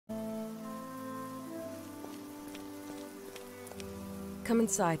Come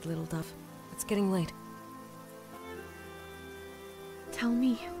inside, little dove. It's getting late. Tell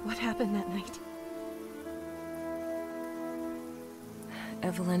me what happened that night.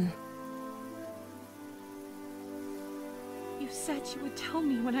 Evelyn. You said you would tell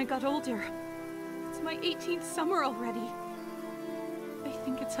me when I got older. It's my 18th summer already. I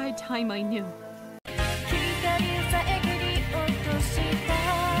think it's high time I knew.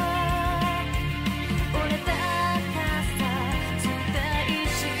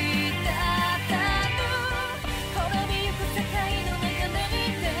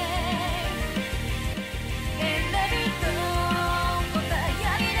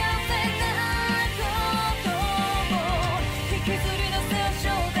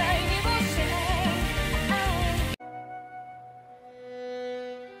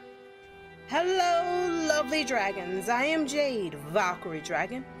 Hello, lovely dragons. I am Jade, Valkyrie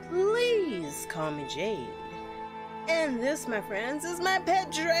dragon. Please call me Jade. And this, my friends, is my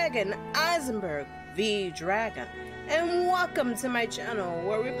pet dragon, Eisenberg, the Dragon. And welcome to my channel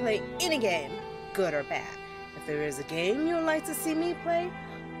where we play any game, good or bad. If there is a game you would like to see me play,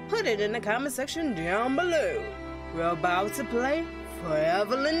 put it in the comment section down below. We're about to play for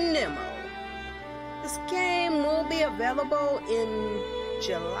Evelyn Nemo. This game will be available in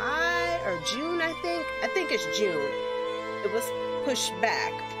July or June, I think. I think it's June. It was pushed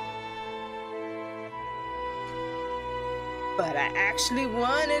back. But I actually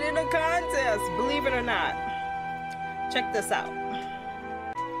won it in a contest, believe it or not. Check this out.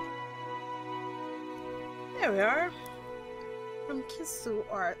 There we are. From Kisu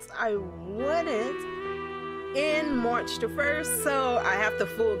Arts. I won it in March the 1st, so I have the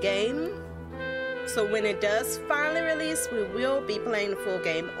full game. So when it does finally release, we will be playing the full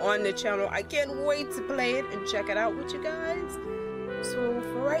game on the channel. I can't wait to play it and check it out with you guys. So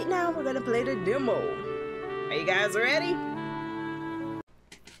for right now, we're gonna play the demo. Are you guys ready?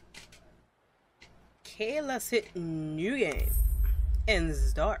 Okay, let's hit new game and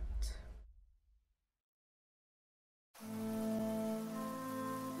start.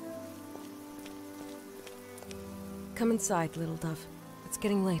 Come inside, little dove. It's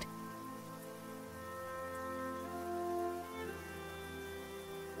getting late.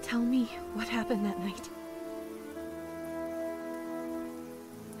 Tell me what happened that night.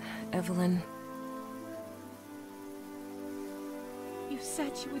 Evelyn. You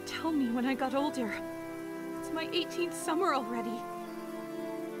said you would tell me when I got older. It's my 18th summer already.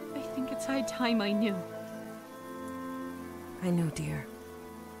 I think it's high time I knew. I know, dear.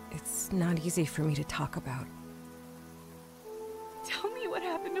 It's not easy for me to talk about. Tell me what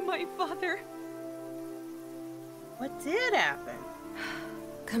happened to my father. What did happen?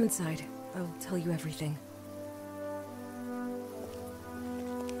 Come inside. I'll tell you everything.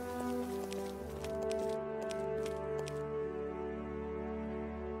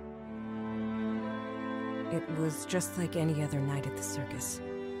 It was just like any other night at the circus.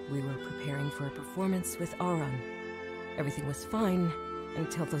 We were preparing for a performance with Aran. Everything was fine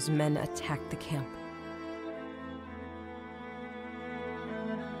until those men attacked the camp.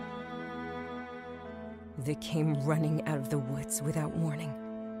 They came running out of the woods without warning.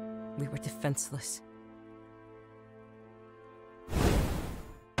 We were defenseless.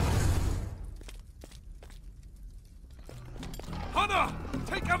 Hana!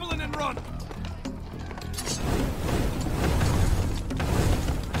 Take Evelyn and run!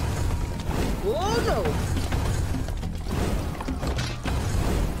 Oh no!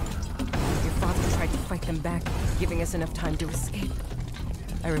 Your father tried to fight them back, giving us enough time to escape.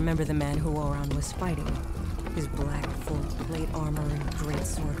 I remember the man who Oran was fighting. His black, full-plate armor and great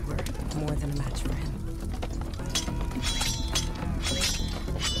sword were more than a match for him.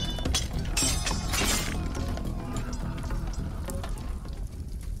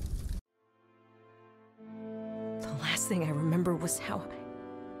 The last thing I remember was how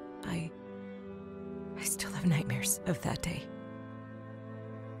I still have nightmares of that day.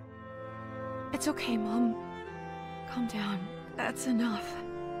 It's okay, Mom. Calm down. That's enough.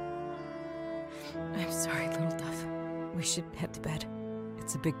 I'm sorry, little dove. We should head to bed.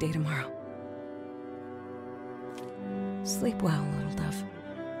 It's a big day tomorrow. Sleep well, little dove.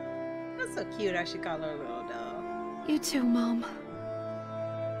 That's so cute. I should call her a little dove. You too, Mom.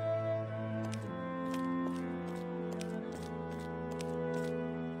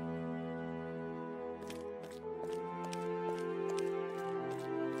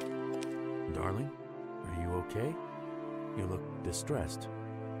 Darling, are you okay? You look distressed.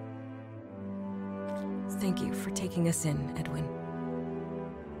 Thank you for taking us in, Edwin.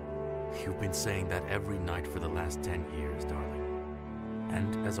 You've been saying that every night for the last 10 years, darling.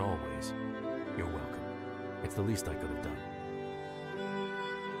 And as always, you're welcome. It's the least I could have done.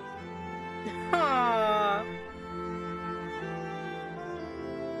 Aww.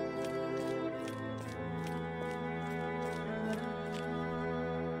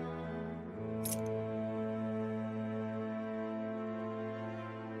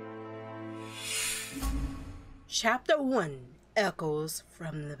 Chapter 1, Echoes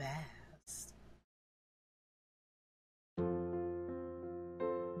from the Past.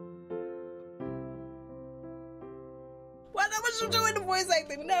 What was you doing the voice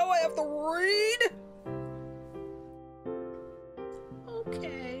acting? Now I have to read?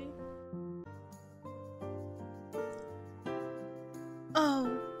 Okay. Oh,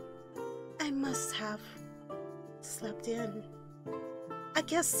 I must have slept in. I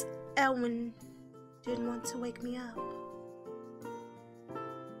guess Evelyn didn't want to wake me up.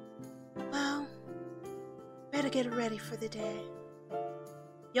 Well, better get ready for the day.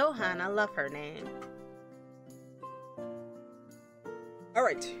 Johan, I love her name.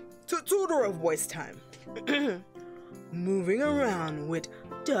 Alright, tutor of voice time. Moving around with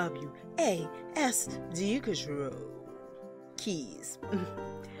WASD control keys.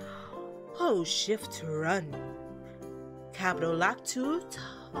 Hold shift to run. Capital lock to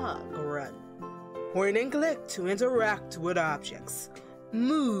talk run. Point and click to interact with objects.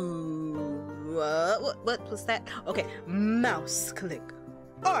 Move. What was that? Okay, mouse click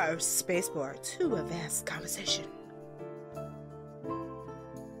or spacebar to advance conversation.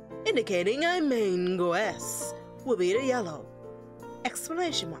 Indicating a main quest will be the yellow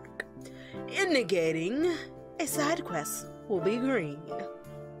exclamation mark. Indicating a side quest will be green.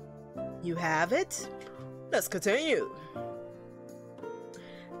 You have it. Let's continue.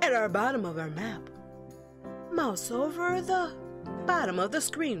 At our bottom of our map, mouse over the bottom of the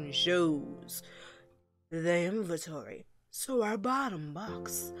screen shows the inventory. So our bottom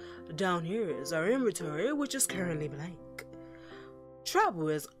box down here is our inventory, which is currently blank. Travel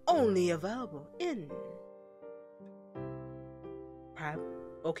is only available in...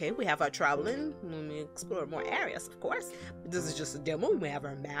 Okay, we have our traveling. Let me explore more areas, of course. This is just a demo. We have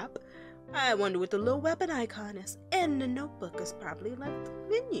our map. I wonder what the little weapon icon is. And the notebook is probably like the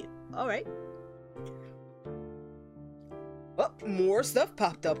menu. Alright. Oh, more stuff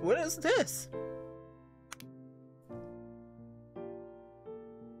popped up. What is this?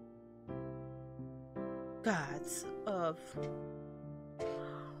 Gods of...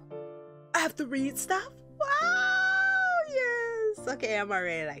 I have to read stuff? Wow, yes! Okay, I'm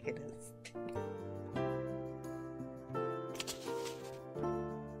already liking this.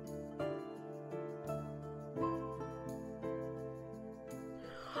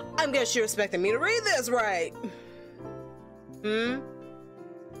 I guess you're expecting me to read this, right?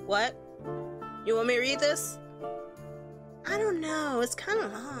 What? You want me to read this? I don't know, it's kind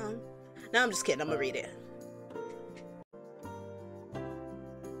of long. No, I'm just kidding, I'm gonna read it.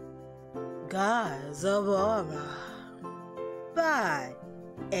 Gods of Aura by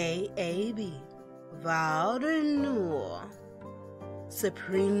A.A.B. Valkyrie.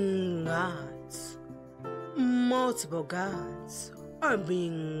 Supreme gods. Multiple gods are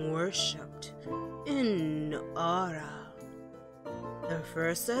being worshipped in Aura. The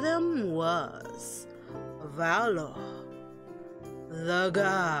first of them was Valor, the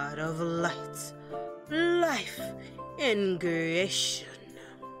god of light, life, and creation.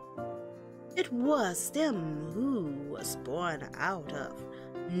 It was them who was born out of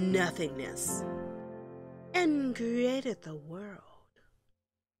nothingness and created the world.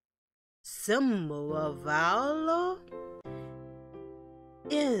 Symbol of Valor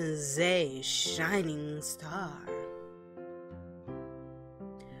is a shining star.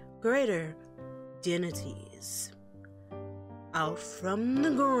 Greater deities out from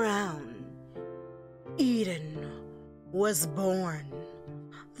the ground, Eden was born.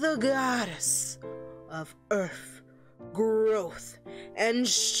 The goddess of earth, growth, and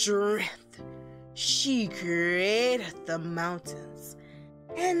strength. She created the mountains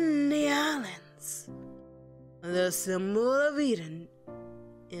and the islands. The symbol of Eden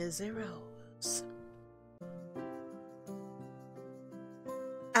is a rose.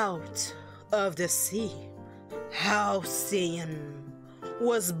 Out of the sea, Halcyon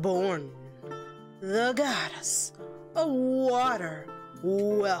was born. The goddess of water,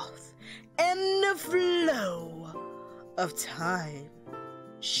 wealth, and the flow of time.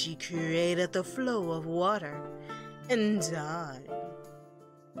 She created the flow of water and time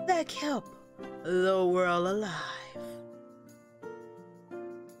that kept the world alive.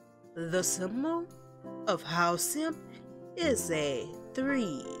 The symbol of Halcyon is a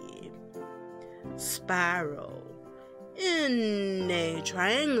 3 spiral in a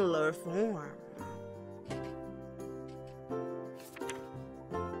triangular form.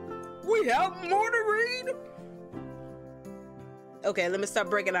 We we have more to read? Okay, let me stop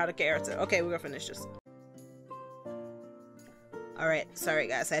breaking out of character. Okay, we're gonna finish this. Alright, sorry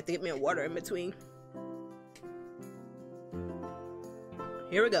guys, I had to get me a water in between.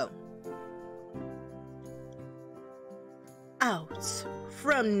 Here we go. Out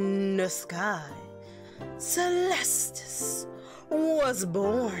from the sky, Celestis was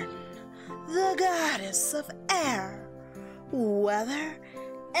born, the goddess of air, weather,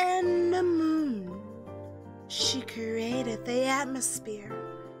 and the moon. She created the atmosphere,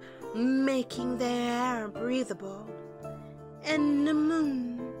 making the air breathable, and the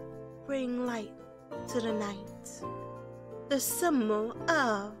moon bring light to the night. The symbol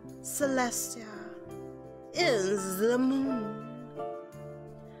of Celestia is the moon.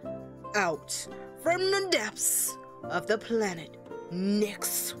 Out from the depths of the planet,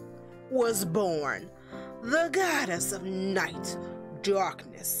 Nyx was born, the goddess of night,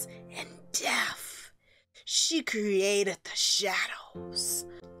 darkness, and death. She created the shadows.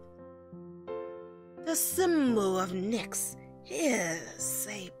 The symbol of Nyx is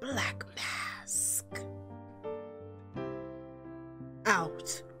a black mask.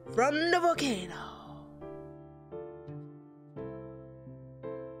 Out from the volcano,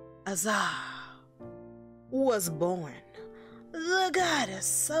 Azar was born, the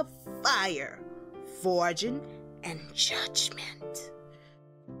goddess of fire, forging, and judgment.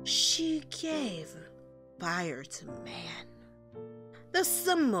 She gave fire to man. The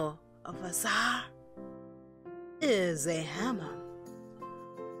symbol of Azar is a hammer.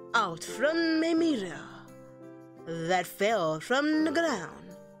 Out from a meteor that fell from the ground,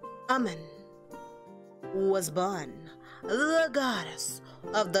 Amen was born, the goddess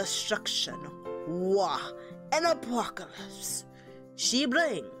of destruction, war, and apocalypse. She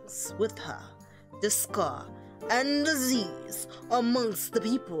brings with her discord and disease amongst the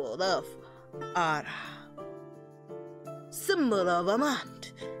people of Ara. Symbol of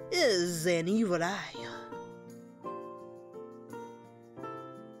Amant is an evil eye.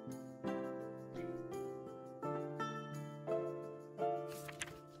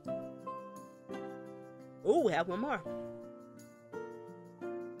 Oh, we have one more.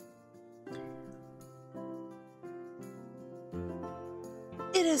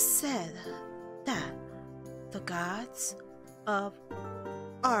 It is said that the gods of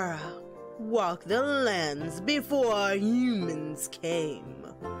Ara walked the lands before humans came.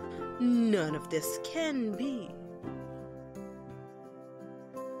 None of this can be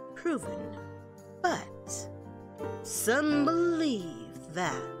proven, but some believe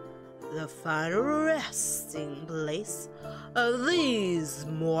that the final resting place of these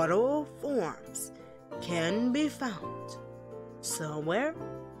mortal forms can be found somewhere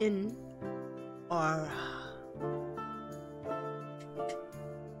in Ara.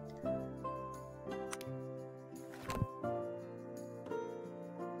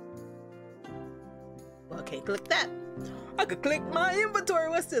 Well, I can't click that. I could click my inventory.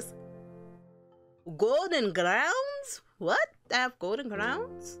 What's this? Golden grounds? What? I have golden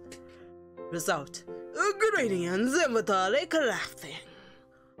grounds? Result: ingredients, inventory, crafting.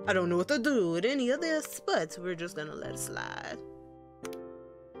 I don't know what to do with any of this, but we're just gonna let it slide.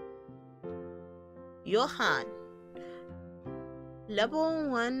 Johan. Level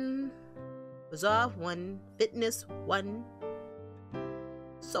 1. Resolve 1. Fitness 1.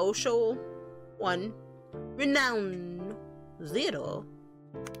 Social 1. Renown 0.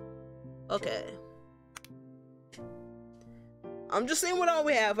 Okay. I'm just seeing what all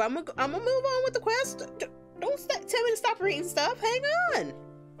we have. I'm gonna move on with the quest. Don't tell me to stop reading stuff. Hang on.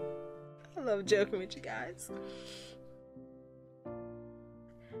 I love joking with you guys.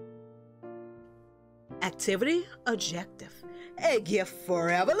 Activity objective. A gift for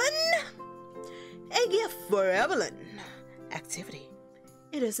Evelyn. A gift for Evelyn. Activity.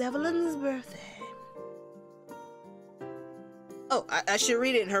 It is Evelyn's birthday. Oh, I should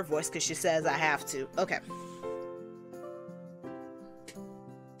read it in her voice because she says I have to. Okay.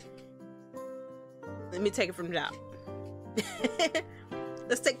 Let me take it from the top.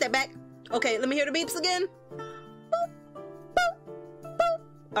 Let's take that back. Okay, let me hear the beeps again. Boop, boop, boop.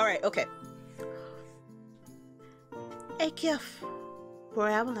 All right, okay. A gift for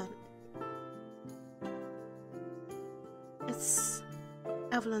Evelyn. It's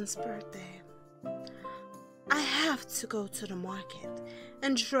Evelyn's birthday. I have to go to the market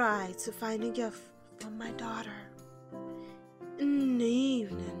and try to find a gift for my daughter. In the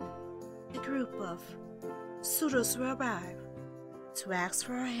evening, a group of suitors will arrive to ask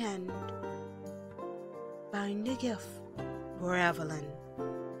for her hand. Find a gift for Evelyn.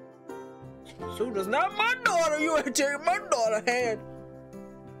 Suitors, not my daughter. You ain't taking my daughter's hand.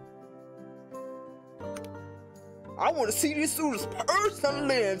 I want to see these suitors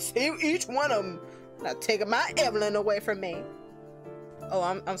personally and see each one of them. Not taking my Evelyn away from me. Oh,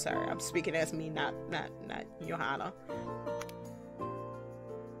 I'm sorry. I'm speaking as me, not Johanna.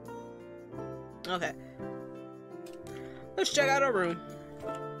 Okay. Let's check out our room.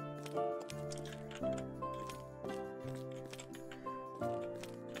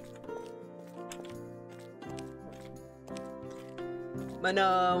 But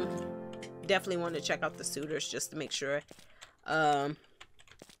no, definitely want to check out the suitors just to make sure. You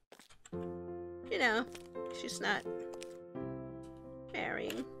know, she's not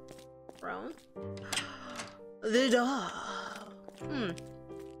marrying Ron. The dog.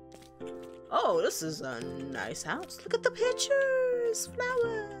 Oh, this is a nice house. Look at the pictures,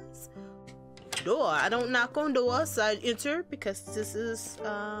 flowers. Door. I don't knock on doors. I enter because this is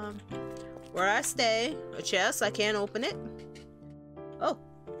where I stay. A chest. I can't open it. Oh,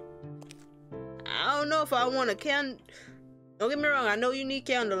 I don't know if I want a candle. Don't get me wrong, I know you need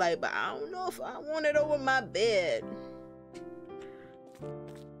candlelight, but I don't know if I want it over my bed.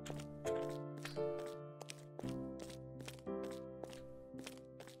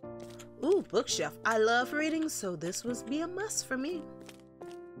 Ooh, bookshelf. I love reading, so this would be a must for me.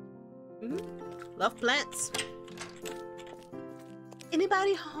 Love plants.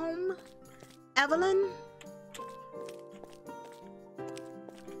 Anybody home? Evelyn?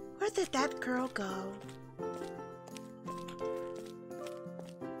 Where did that girl go?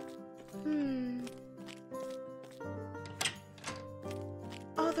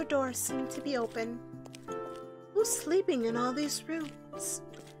 All the doors seem to be open. Who's sleeping in all these rooms?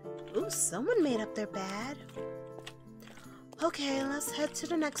 Ooh, someone made up their bed. Okay, let's head to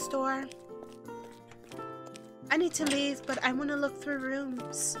the next door. I need to leave, but I want to look through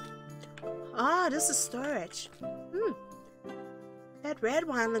rooms. Ah, this is storage. That red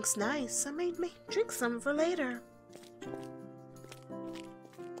wine looks nice. I might drink some for later.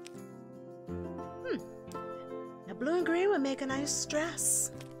 A blue and green would make a nice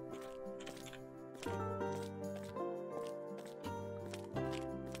dress.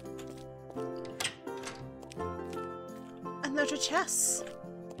 Another chest.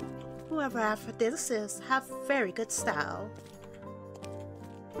 Whoever this is have very good style.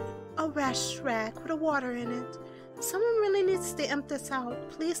 A wash rag with a water in it. Someone really needs to empty this out.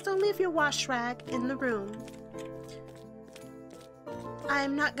 Please don't leave your wash rag in the room.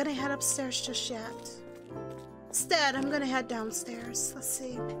 I'm not gonna head upstairs just yet. Instead, I'm gonna head downstairs. Let's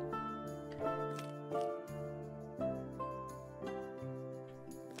see.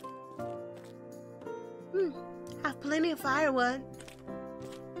 Have plenty of firewood.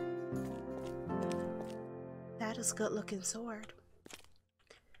 That is a good looking sword.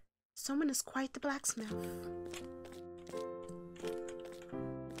 Someone is quite the blacksmith.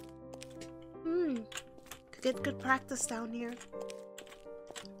 Could get good practice down here.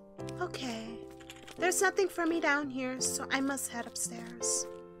 Okay. There's nothing for me down here, so I must head upstairs.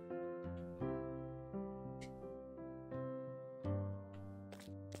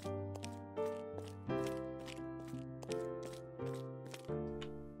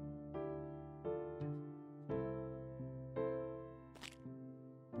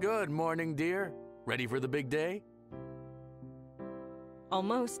 Good morning, dear. Ready for the big day?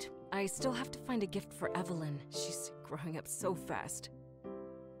 Almost. I still have to find a gift for Evelyn. She's growing up so fast.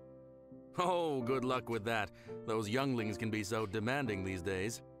 Oh, good luck with that. Those younglings can be so demanding these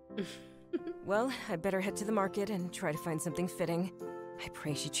days. Well, I better head to the market and try to find something fitting. I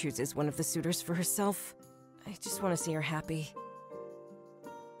pray she chooses one of the suitors for herself. I just want to see her happy.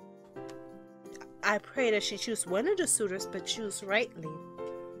 I pray that she choose one of the suitors, but choose rightly.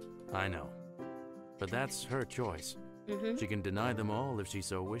 I know. But that's her choice. She can deny them all if she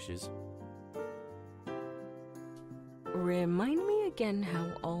so wishes. Remind me again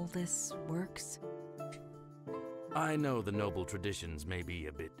how all this works. I know the noble traditions may be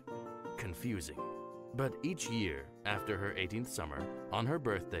a bit confusing, but each year after her 18th summer, on her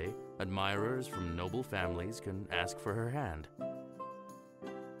birthday, admirers from noble families can ask for her hand.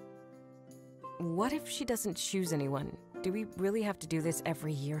 What if she doesn't choose anyone? Do we really have to do this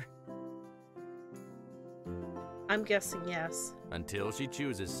every year? I'm guessing yes. Until she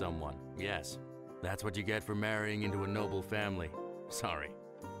chooses someone, yes. That's what you get for marrying into a noble family. Sorry.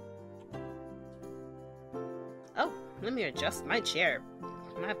 Oh, let me adjust my chair.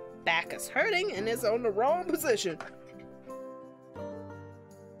 My back is hurting and it's on the wrong position.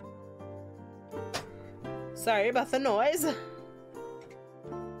 Sorry about the noise.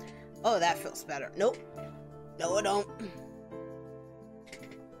 Oh, that feels better. Nope. No, it don't.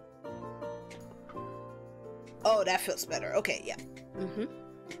 Oh, that feels better. Okay, yeah.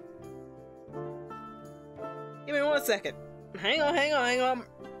 Give me 1 second. Hang on.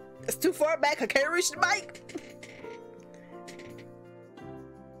 It's too far back. I can't reach the mic.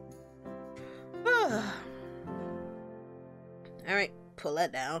 Alright, pull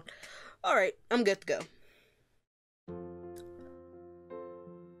that down. Alright, I'm good to go.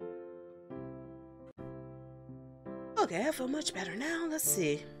 Okay, I feel much better now. Let's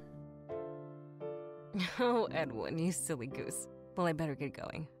see. Oh, Edwin, you silly goose. Well, I better get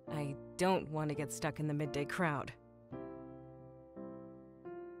going. I don't want to get stuck in the midday crowd.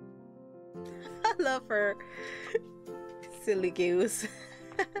 I love her. Silly goose.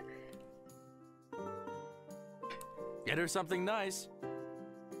 Get her something nice.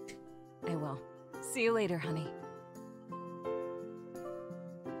 I will. See you later, honey.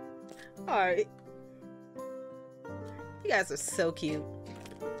 Alright. You guys are so cute.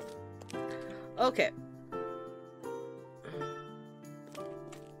 Okay.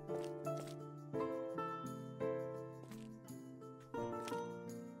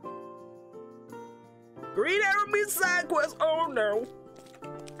 Green arrow means side quest. Oh no.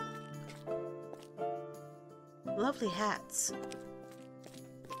 Lovely hats.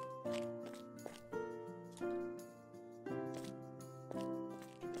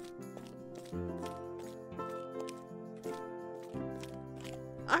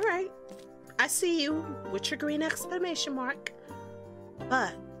 Alright, I see you with your green exclamation mark,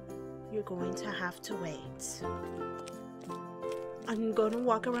 but you're going to have to wait. I'm gonna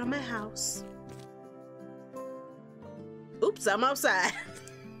walk around my house. Oops, I'm outside.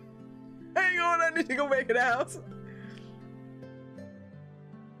 Hang on, I need to go back in the house.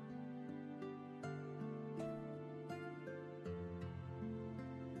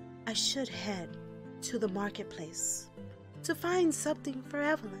 I should head to the marketplace to find something for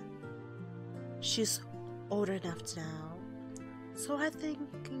Evelyn. She's old enough now, so I'm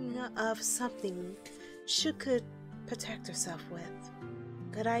thinking of something she could protect herself with.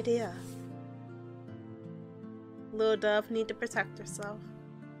 Good idea. Little Dove need to protect herself.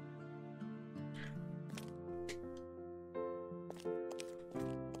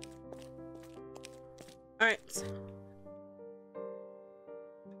 Alright.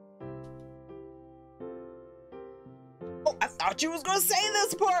 Oh, I thought you was gonna say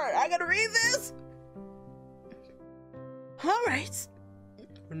this part! I gotta read this? Alright.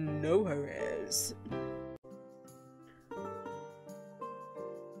 No hurries.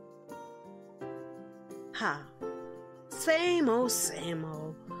 Ha. Same old, same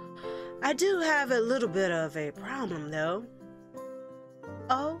old. I do have a little bit of a problem, though.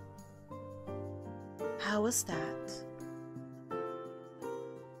 Oh? How is that?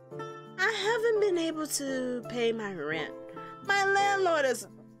 I haven't been able to pay my rent. My landlord is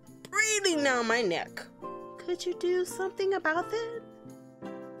breathing down my neck. Could you do something about that?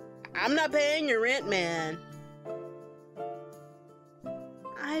 I'm not paying your rent, man.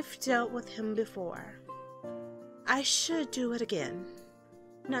 I've dealt with him before. I should do it again.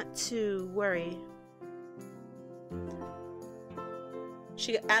 Not to worry.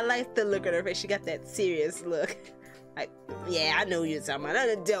 I like the look on her face. She got that serious look. Like, yeah, I know you're talking about. I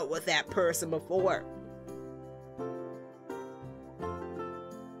done dealt with that person before.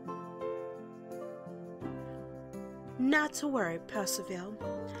 Not to worry, Percival.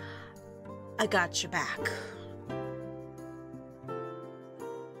 I got your back.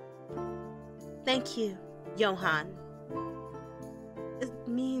 Thank you, Johann. It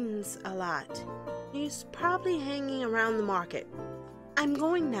means a lot. He's probably hanging around the market. I'm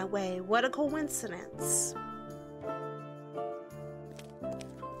going that way. What a coincidence.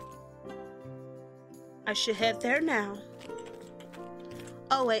 I should head there now.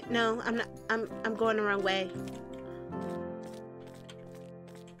 Oh wait, no, I'm not. I'm going the wrong way.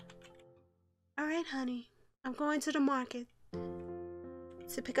 All right, honey. I'm going to the market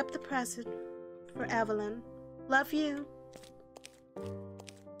to pick up the present for Evelyn. Love you.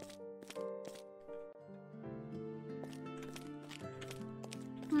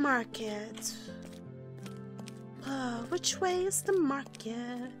 Market. Which way is the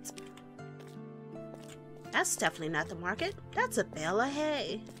market? That's definitely not the market. That's a bale of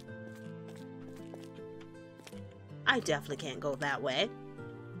hay. I definitely can't go that way.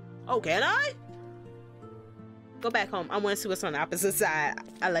 Oh, can I? Go back home. I want to see what's on the opposite side.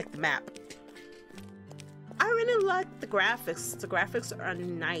 I like the map. I really like the graphics. The graphics are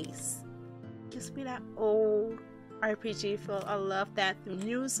nice. Gives me that old RPG feel. I love that. The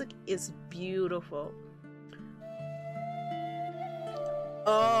music is beautiful.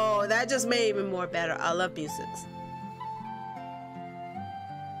 Oh, that just made it even more better. I love music.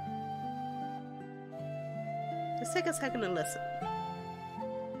 Just take a second to listen.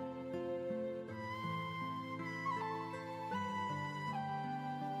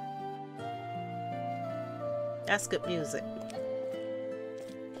 That's good music.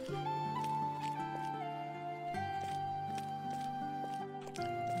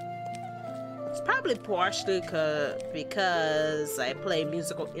 It's probably partially because I play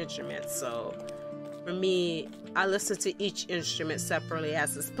musical instruments, so for me, I listen to each instrument separately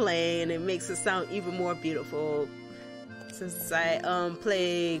as it's playing. It makes it sound even more beautiful. Since I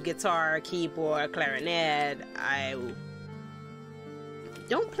play guitar, keyboard, clarinet, I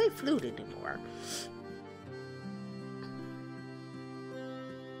don't play flute anymore.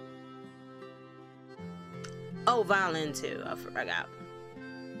 Oh, violin too. I forgot.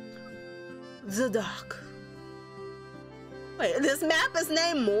 The Dark. Wait, this map is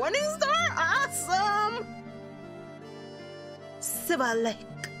named Morningstar? Awesome! Siva Lake.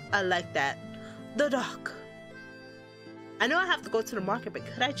 I like that. The Dark. I know I have to go to the market, but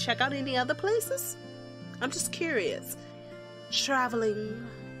could I check out any other places? I'm just curious. Traveling.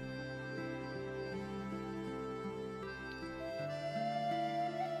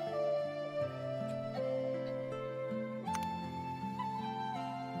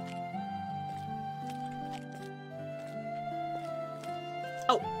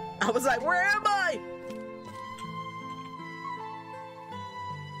 Oh, I was like, where am I?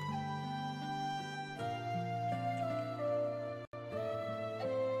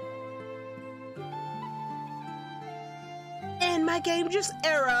 And my game just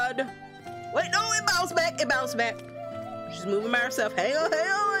errored. Wait, no, it bounced back. It bounced back. She's moving by herself. Hang on, hang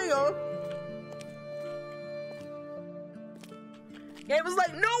on, hang on. Game was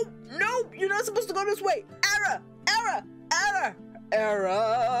like, nope, nope, you're not supposed to go this way. Error, error, error.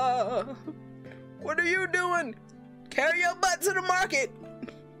 Error. What are you doing? Carry your butt to the market.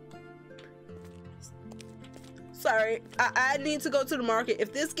 Sorry, I need to go to the market.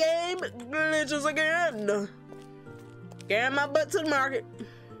 If this game glitches again, carry my butt to the market.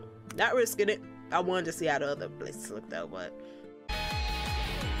 Not risking it. I wanted to see how the other places look though, but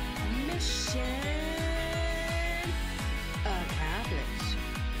mission accomplished.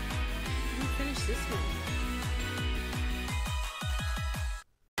 We finished this one.